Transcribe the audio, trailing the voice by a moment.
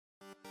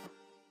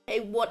Hey,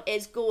 what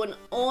is going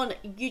on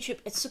YouTube?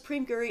 It's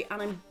Supreme Guru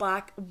and I'm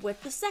back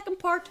with the second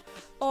part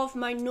of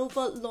my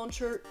Nova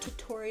Launcher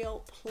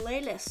tutorial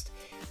playlist.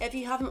 If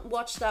you haven't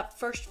watched that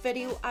first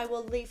video, I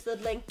will leave the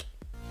link.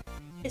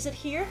 Is it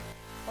here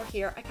or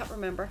here? I can't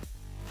remember.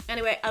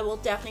 Anyway, I will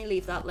definitely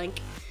leave that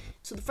link.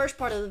 So the first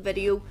part of the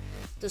video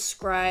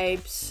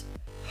describes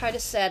how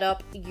to set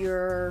up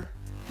your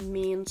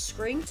main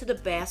screen to the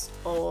best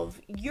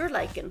of your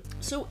liking.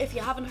 So if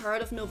you haven't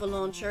heard of Nova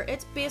Launcher,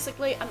 it's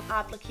basically an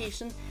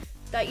application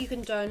that you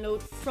can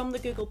download from the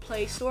Google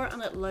Play Store,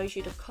 and it allows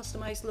you to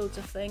customize loads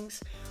of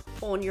things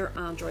on your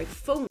Android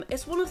phone.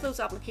 It's one of those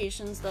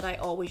applications that I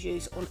always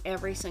use on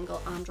every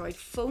single Android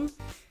phone.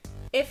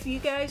 If you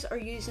guys are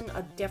using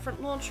a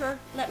different launcher,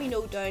 let me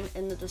know down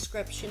in the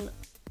description.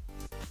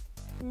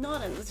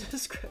 Not in the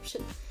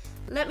description.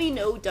 Let me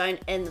know down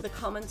in the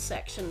comment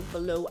section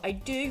below. I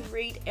do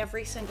read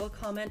every single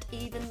comment,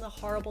 even the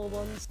horrible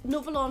ones.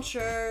 Nova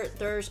Launcher,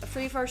 there's a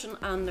free version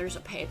and there's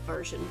a paid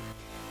version.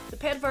 The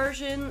paid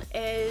version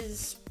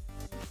it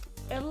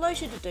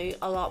allows you to do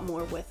a lot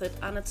more with it,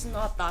 and it's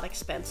not that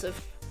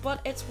expensive, but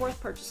it's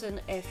worth purchasing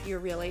if you're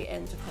really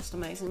into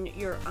customizing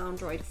your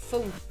Android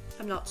phone.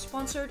 I'm not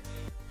sponsored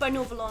by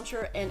Nova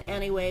Launcher in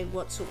any way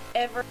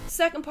whatsoever.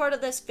 Second part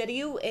of this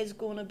video is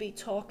going to be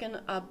talking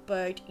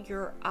about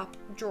your app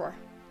drawer.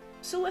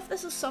 So if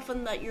this is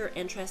something that you're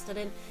interested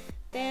in,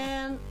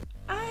 then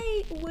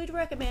I would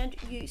recommend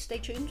you stay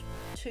tuned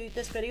to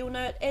this video.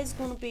 Now, it is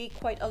going to be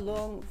quite a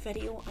long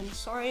video. I'm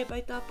sorry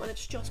about that, but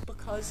it's just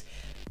because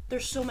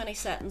there's so many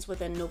settings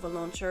within Nova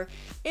Launcher.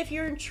 If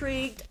you're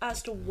intrigued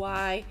as to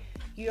why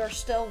you're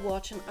still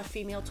watching a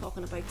female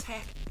talking about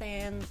tech,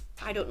 then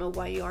I don't know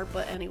why you are,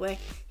 but anyway,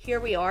 here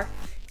we are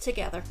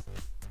together.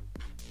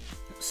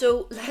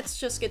 So let's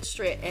just get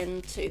straight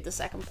into the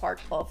second part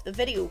of the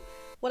video.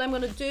 What I'm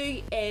going to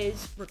do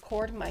is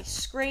record my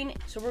screen.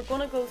 So we're going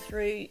to go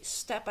through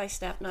step by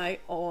step now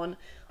on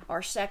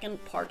our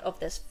second part of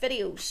this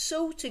video.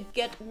 So to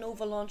get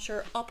Nova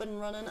Launcher up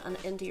and running and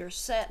into your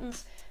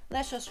settings,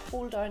 let's just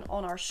hold down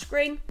on our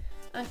screen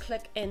and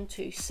click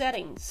into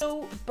settings.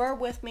 So bear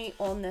with me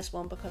on this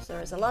one because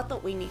there is a lot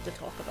that we need to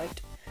talk about.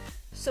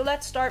 So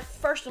let's start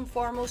first and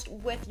foremost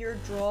with your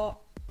drawer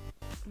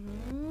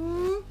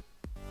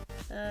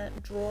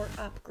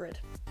app grid.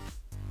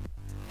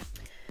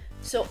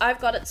 So I've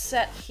got it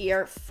set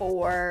here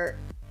for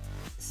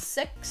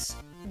 6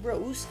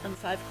 rows and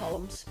 5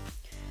 columns.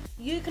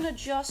 You can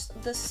adjust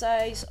the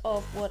size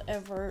of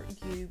whatever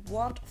you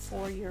want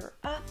for your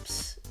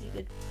apps. You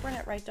could bring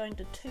it right down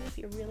to 2 if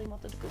you really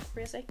wanted to go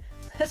crazy.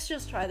 Let's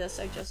just try this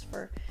out just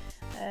for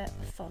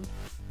fun.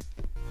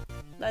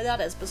 Now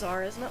that is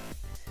bizarre, isn't it?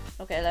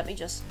 Okay, let me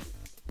just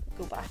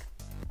go back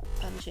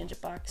and change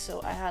it back.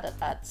 So I had it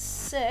at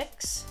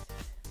 6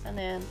 and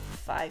then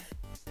 5.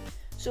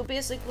 So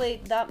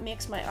basically that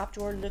makes my app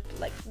drawer look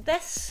like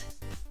this,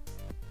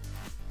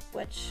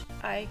 which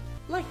I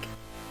like.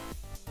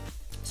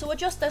 So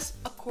adjust this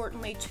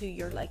accordingly to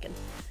your liking.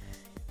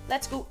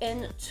 Let's go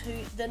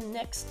into the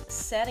next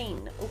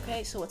setting.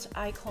 Okay, so it's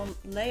icon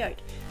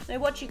layout. Now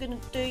what you're going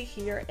to do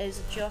here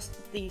is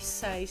adjust the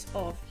size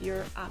of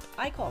your app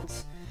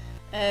icons.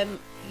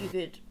 You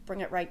could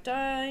bring it right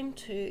down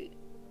to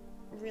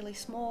really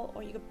small,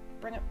 or you could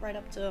bring it right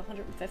up to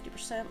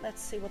 150%.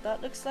 Let's see what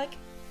that looks like.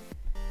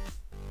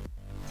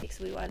 Takes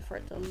a wee while for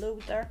it to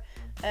load there.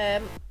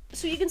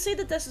 So you can see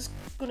that this is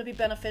going to be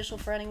beneficial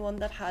for anyone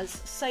that has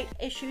sight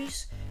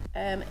issues.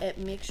 It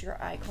makes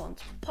your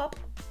icons pop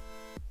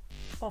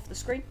off the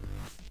screen.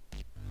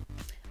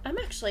 I'm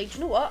actually, do you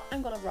know what?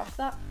 I'm going to rock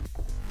that.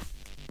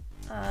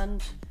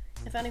 And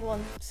if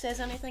anyone says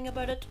anything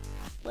about it,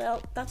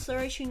 well, that's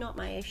their issue, not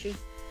my issue.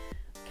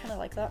 Kind of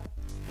like that.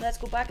 Let's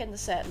go back into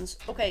settings.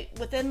 Okay,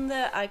 within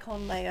the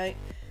icon layout,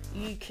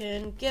 you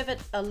can give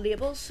it a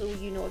label so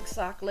you know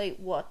exactly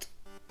what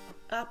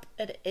app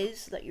it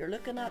is that you're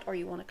looking at or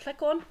you want to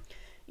click on.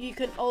 You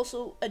can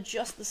also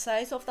adjust the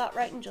size of that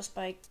writing just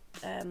by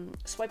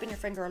swiping your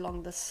finger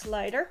along the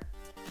slider.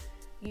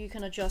 You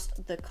can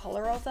adjust the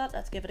color of that.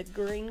 Let's give it a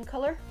green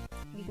color.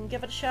 You can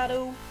give it a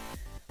shadow,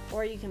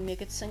 or you can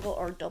make it single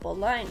or double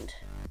lined.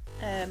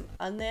 And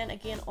then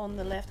again on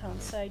the left hand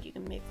side, you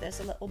can make this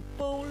a little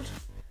bold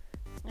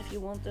if you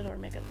wanted, or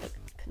make it look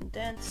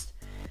condensed.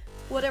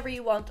 Whatever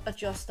you want,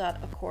 adjust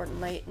that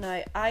accordingly.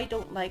 Now I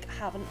don't like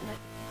having,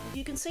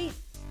 you can see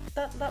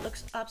that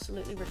looks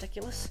absolutely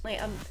ridiculous.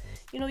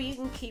 You know, you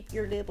can keep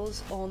your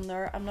labels on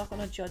there. I'm not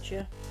going to judge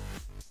you.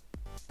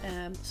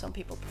 Some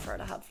people prefer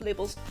to have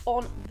labels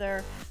on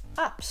their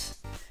apps.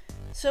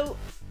 So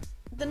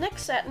the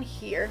next setting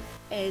here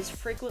is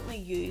frequently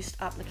used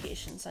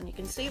applications, and you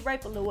can see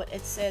right below it,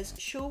 it says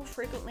show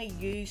frequently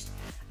used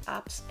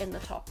apps in the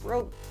top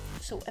row.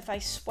 So if I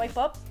swipe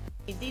up,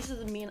 these are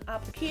the main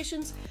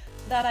applications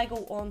that I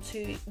go on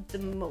to the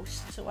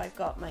most. So I've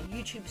got my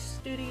YouTube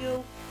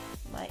Studio,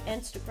 my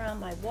Instagram,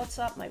 my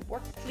WhatsApp, my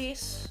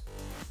Workplace,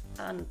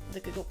 and the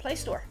Google Play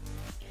Store.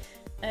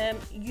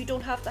 You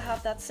don't have to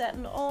have that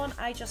setting on.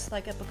 I just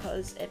like it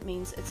because it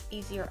means it's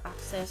easier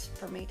access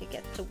for me to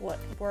get to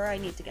where I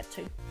need to get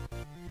to.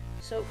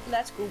 So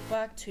let's go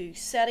back to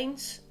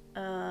settings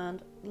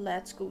and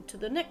let's go to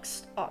the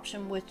next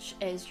option, which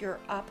is your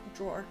app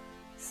drawer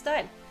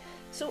style.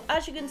 So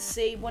as you can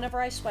see, whenever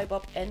I swipe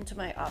up into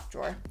my app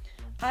drawer,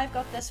 I've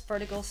got this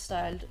vertical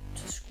style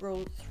to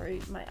scroll through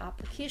my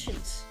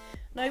applications.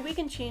 Now we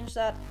can change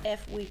that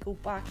if we go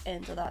back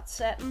into that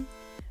setting.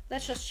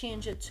 Let's just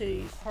change it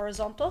to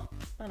horizontal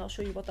and I'll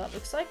show you what that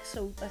looks like.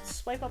 So let's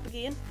swipe up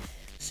again.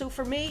 So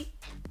for me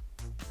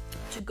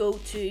to go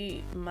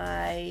to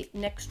my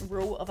next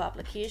row of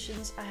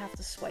applications, I have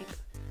to swipe.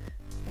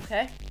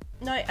 Okay,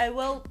 now I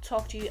will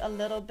talk to you a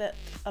little bit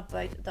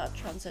about that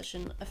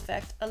transition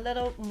effect a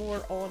little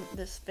more on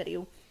this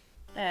video,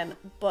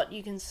 but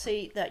you can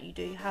see that you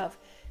do have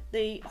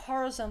the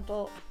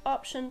horizontal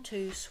option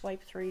to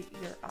swipe through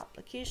your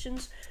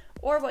applications,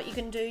 or what you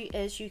can do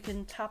is you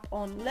can tap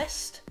on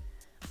list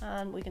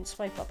and we can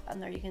swipe up,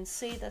 and there you can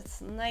see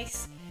that's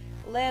nice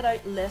laid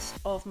out list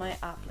of my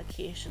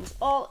applications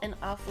all in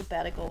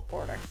alphabetical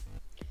order.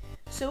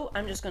 So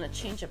I'm just going to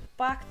change it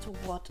back to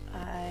what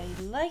I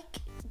like,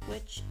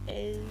 which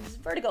is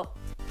vertical.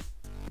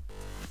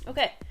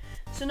 Okay,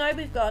 so now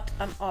we've got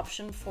an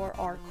option for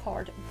our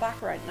card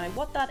background. Now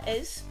what that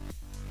is,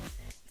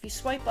 if you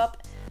swipe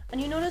up and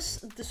you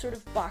notice the sort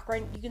of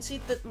background, you can see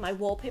that my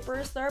wallpaper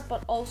is there,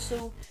 but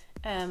also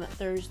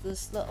there's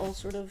this little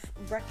sort of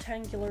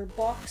rectangular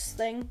box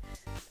thing,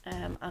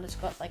 and it's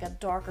got like a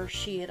darker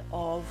shade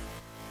of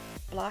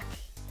black.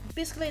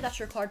 Basically that's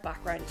your card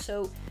background.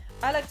 So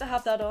I like to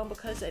have that on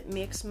because it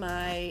makes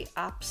my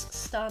apps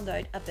stand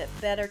out a bit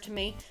better to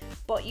me,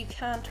 but you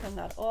can turn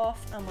that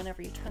off, and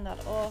whenever you turn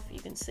that off you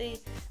can see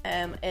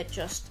it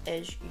just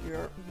is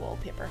your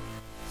wallpaper.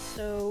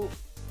 So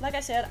like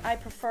I said, I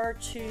prefer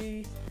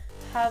to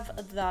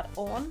have that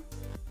on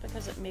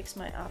because it makes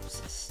my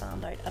apps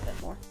stand out a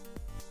bit more.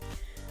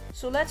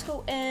 So let's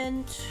go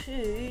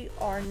into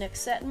our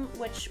next setting,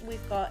 which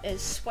we've got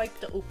is swipe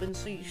to open.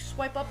 So you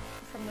swipe up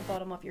from the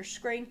bottom of your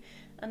screen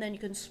and then you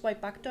can swipe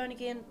back down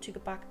again to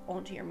get back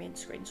onto your main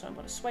screen. So I'm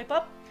going to swipe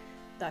up,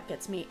 that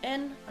gets me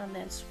in, and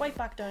then swipe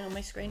back down on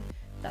my screen,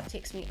 that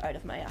takes me out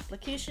of my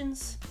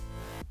applications.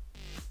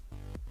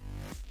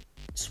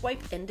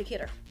 Swipe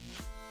indicator.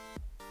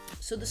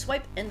 So the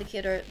swipe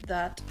indicator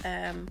that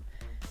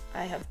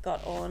I have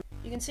got on,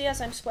 you can see as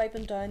I'm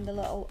swiping down the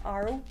little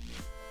arrow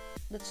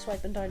that's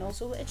swiping down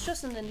also, it's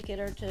just an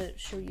indicator to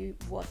show you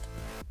what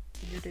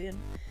you're doing.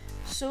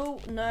 So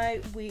now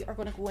we are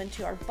going to go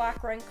into our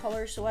background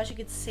color. So as you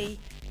can see,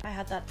 I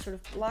had that sort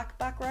of black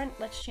background.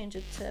 Let's change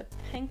it to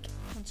pink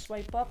and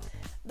swipe up.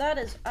 That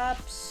is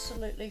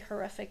absolutely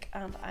horrific,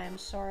 and I am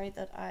sorry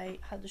that I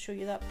had to show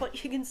you that,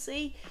 but you can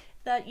see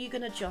that you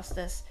can adjust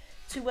this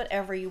to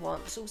whatever you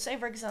want. So say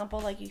for example,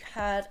 like you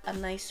had a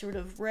nice sort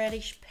of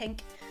reddish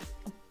pink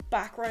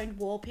background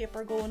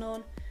wallpaper going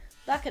on,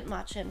 that could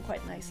match in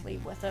quite nicely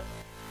with it.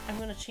 I'm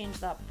going to change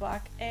that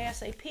back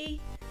ASAP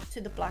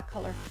to the black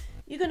color.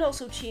 You can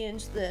also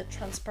change the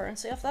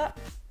transparency of that.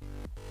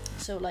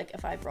 So like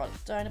if I brought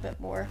it down a bit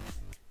more,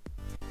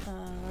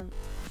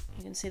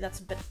 you can see that's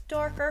a bit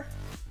darker.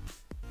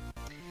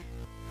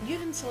 You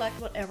can select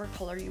whatever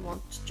color you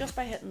want just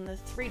by hitting the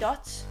three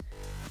dots,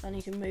 and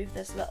you can move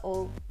this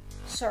little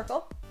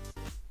circle,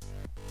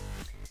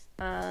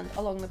 and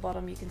along the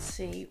bottom you can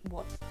see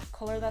what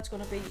color that's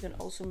going to be. You can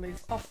also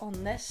move up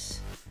on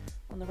this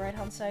on the right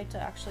hand side to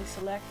actually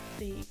select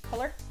the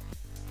color,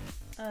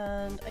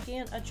 and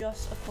again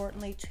adjust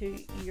accordingly to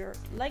your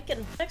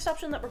liking. Next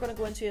option that we're going to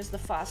go into is the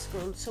fast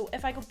scroll. So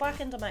if I go back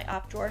into my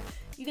app drawer,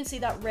 you can see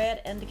that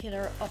red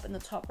indicator up in the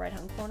top right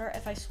hand corner.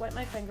 If I swipe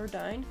my finger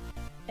down,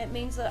 it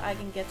means that I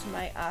can get to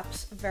my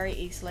apps very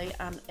easily,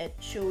 and it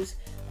shows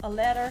a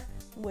letter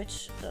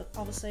which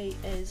obviously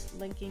is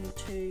linking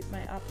to my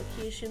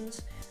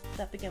applications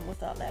that begin with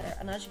that letter.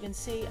 And as you can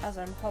see, as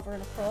I'm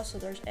hovering across, so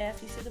there's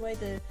F, you see the way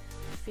the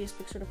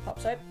Facebook sort of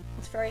pops out,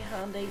 it's very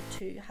handy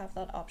to have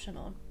that option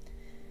on.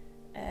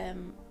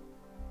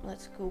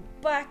 Let's go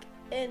back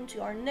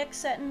into our next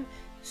setting.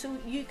 So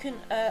you can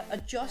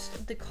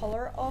adjust the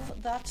color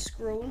of that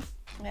scroll.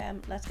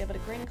 Let's give it a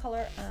green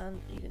color, and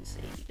you can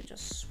see you can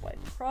just swipe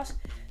across.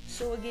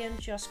 So again,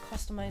 just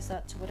customize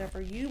that to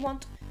whatever you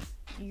want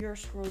your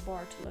scroll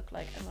bar to look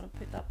like. I'm going to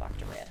put that back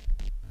to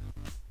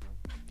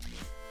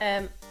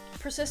red.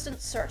 Persistent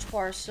search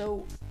bar.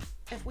 So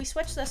if we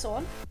switch this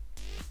on,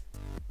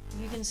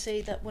 you can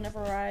see that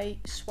whenever I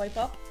swipe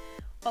up,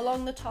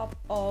 along the top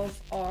of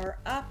our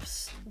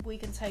apps, we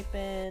can type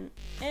in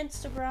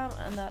Instagram,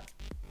 and that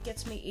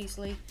gets me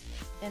easily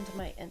into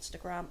my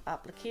Instagram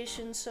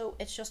application. So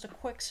it's just a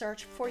quick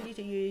search for you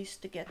to use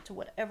to get to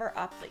whatever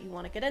app that you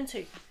want to get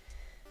into.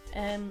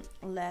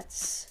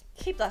 Let's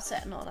keep that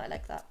setting on, I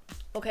like that.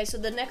 Okay, so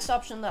the next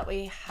option that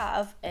we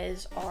have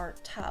is our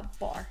tab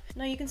bar.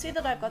 Now you can see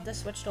that I've got this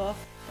switched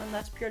off, and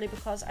that's purely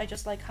because I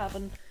just like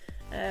having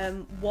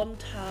one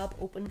tab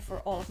open for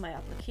all of my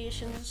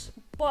applications,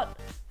 but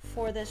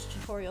for this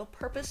tutorial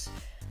purpose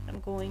I'm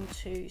going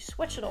to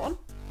switch it on.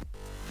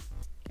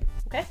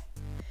 Okay,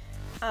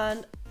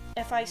 and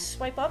if I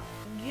swipe up,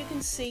 you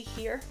can see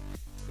here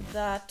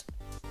that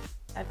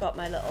I've got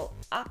my little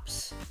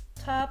apps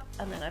tab,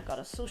 and then I've got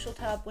a social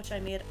tab which I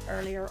made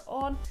earlier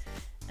on,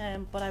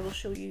 but I will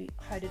show you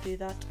how to do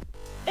that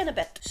in a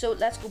bit. So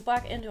let's go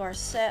back into our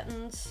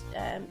settings.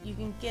 You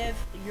can give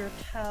your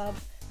tab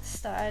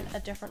style a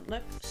different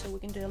look, so we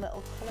can do a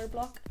little color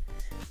block,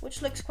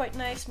 which looks quite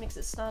nice, makes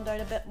it stand out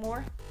a bit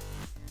more.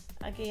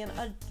 Again,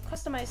 I'll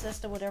customize this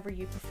to whatever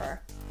you prefer.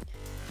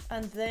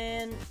 And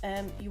then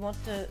you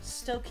want to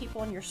still keep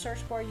on your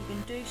search bar, you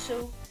can do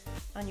so,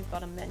 and you've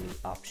got a menu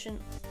option.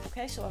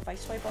 Okay, so if I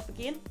swipe up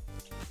again,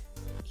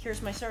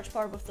 here's my search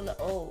bar with the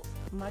little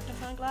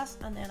magnifying glass,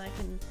 and then I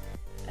can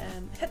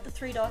hit the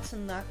 3 dots,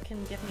 and that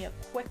can give me a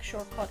quick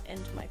shortcut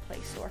into my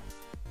Play Store.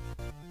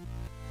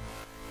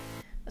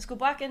 Let's go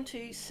back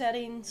into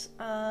settings,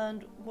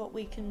 and what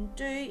we can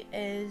do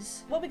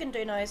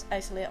now is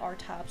isolate our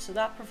tabs. So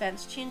that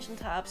prevents changing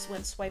tabs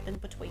when swiping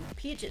between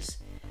pages.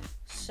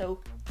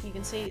 So you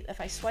can see if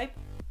I swipe,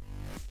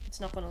 it's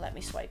not going to let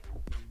me swipe.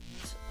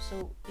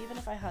 So even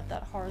if I had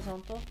that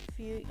horizontal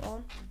view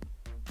on,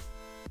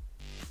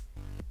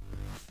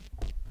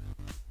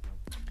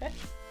 okay,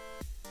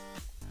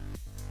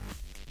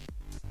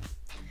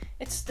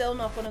 it's still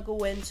not going to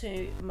go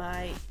into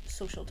my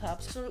social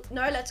tabs. So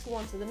now let's go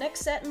on to the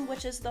next setting,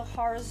 which is the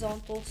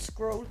horizontal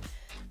scroll.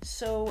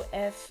 So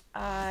if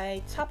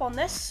I tap on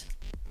this,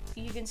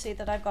 you can see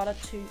that I've got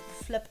it to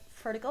flip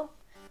vertical.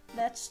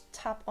 Let's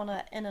tap on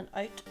a in and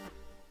out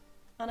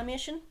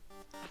animation.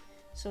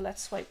 So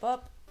let's swipe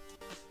up,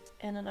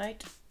 in and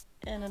out,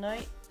 in and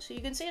out. So you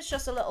can see it's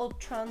just a little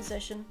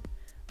transition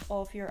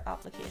of your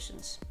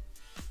applications.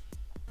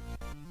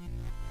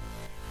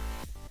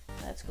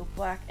 Let's go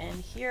back in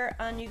here,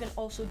 and you can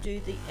also do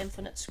the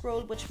infinite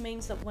scroll, which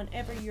means that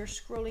whenever you're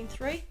scrolling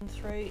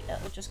through,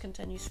 it'll just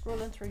continue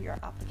scrolling through your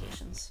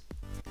applications.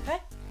 Okay,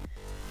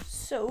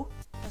 so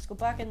let's go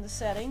back into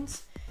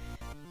settings.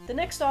 The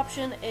next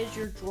option is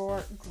your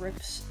drawer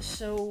groups.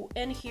 So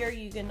in here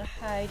you can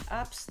hide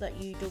apps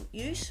that you don't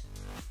use.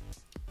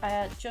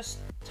 Just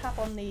tap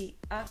on the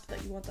app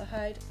that you want to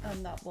hide,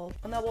 and that will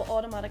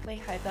automatically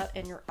hide that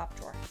in your app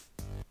drawer.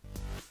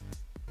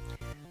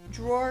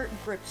 Drawer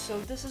groups. So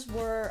this is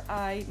where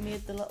I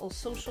made the little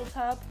social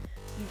tab.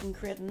 You can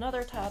create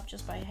another tab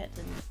just by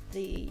hitting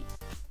the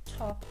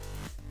top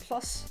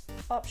plus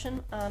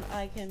option, and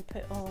I can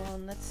put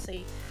on, let's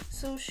see,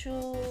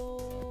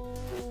 social,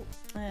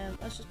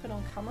 let's just put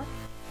on camera.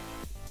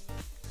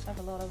 So I have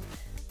a lot of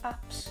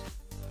apps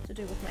to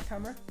do with my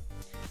camera.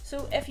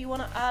 So if you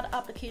want to add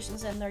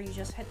applications in there, you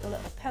just hit the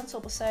little pencil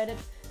beside it,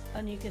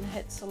 and you can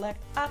hit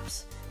select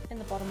apps in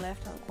the bottom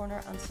left hand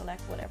corner and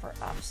select whatever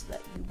apps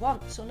that you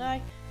want. So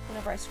now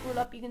whenever I scroll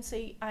up, you can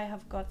see I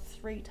have got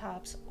 3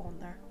 tabs on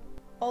there.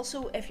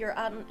 Also, if you're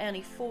adding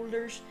any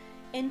folders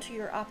into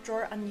your app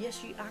drawer, and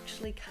yes, you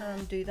actually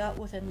can do that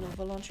within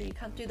Nova Launcher. You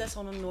can't do this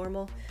on a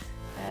normal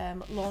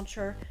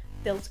launcher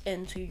built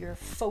into your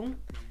phone.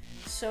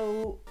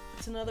 So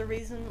it's another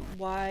reason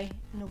why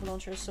Nova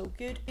Launcher is so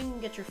good. You can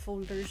get your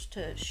folders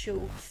to show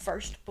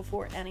first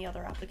before any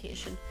other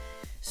application.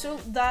 So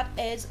that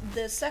is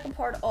the second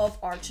part of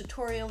our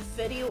tutorial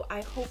video.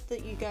 I hope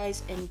that you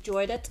guys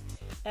enjoyed it.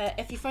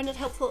 If you found it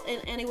helpful in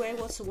any way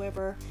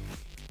whatsoever,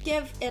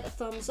 give it a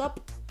thumbs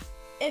up.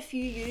 If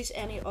you use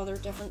any other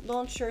different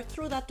launcher,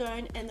 throw that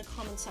down in the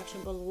comment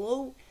section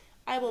below.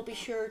 I will be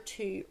sure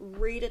to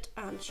read it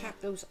and check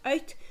those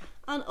out.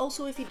 And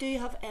also, if you do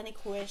have any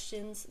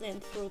questions, then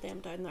throw them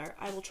down there.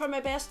 I will try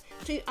my best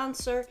to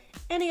answer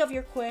any of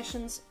your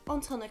questions.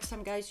 Until next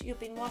time, guys, you've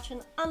been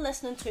watching and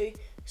listening to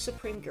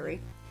Supreme Guru.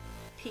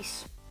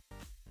 Peace.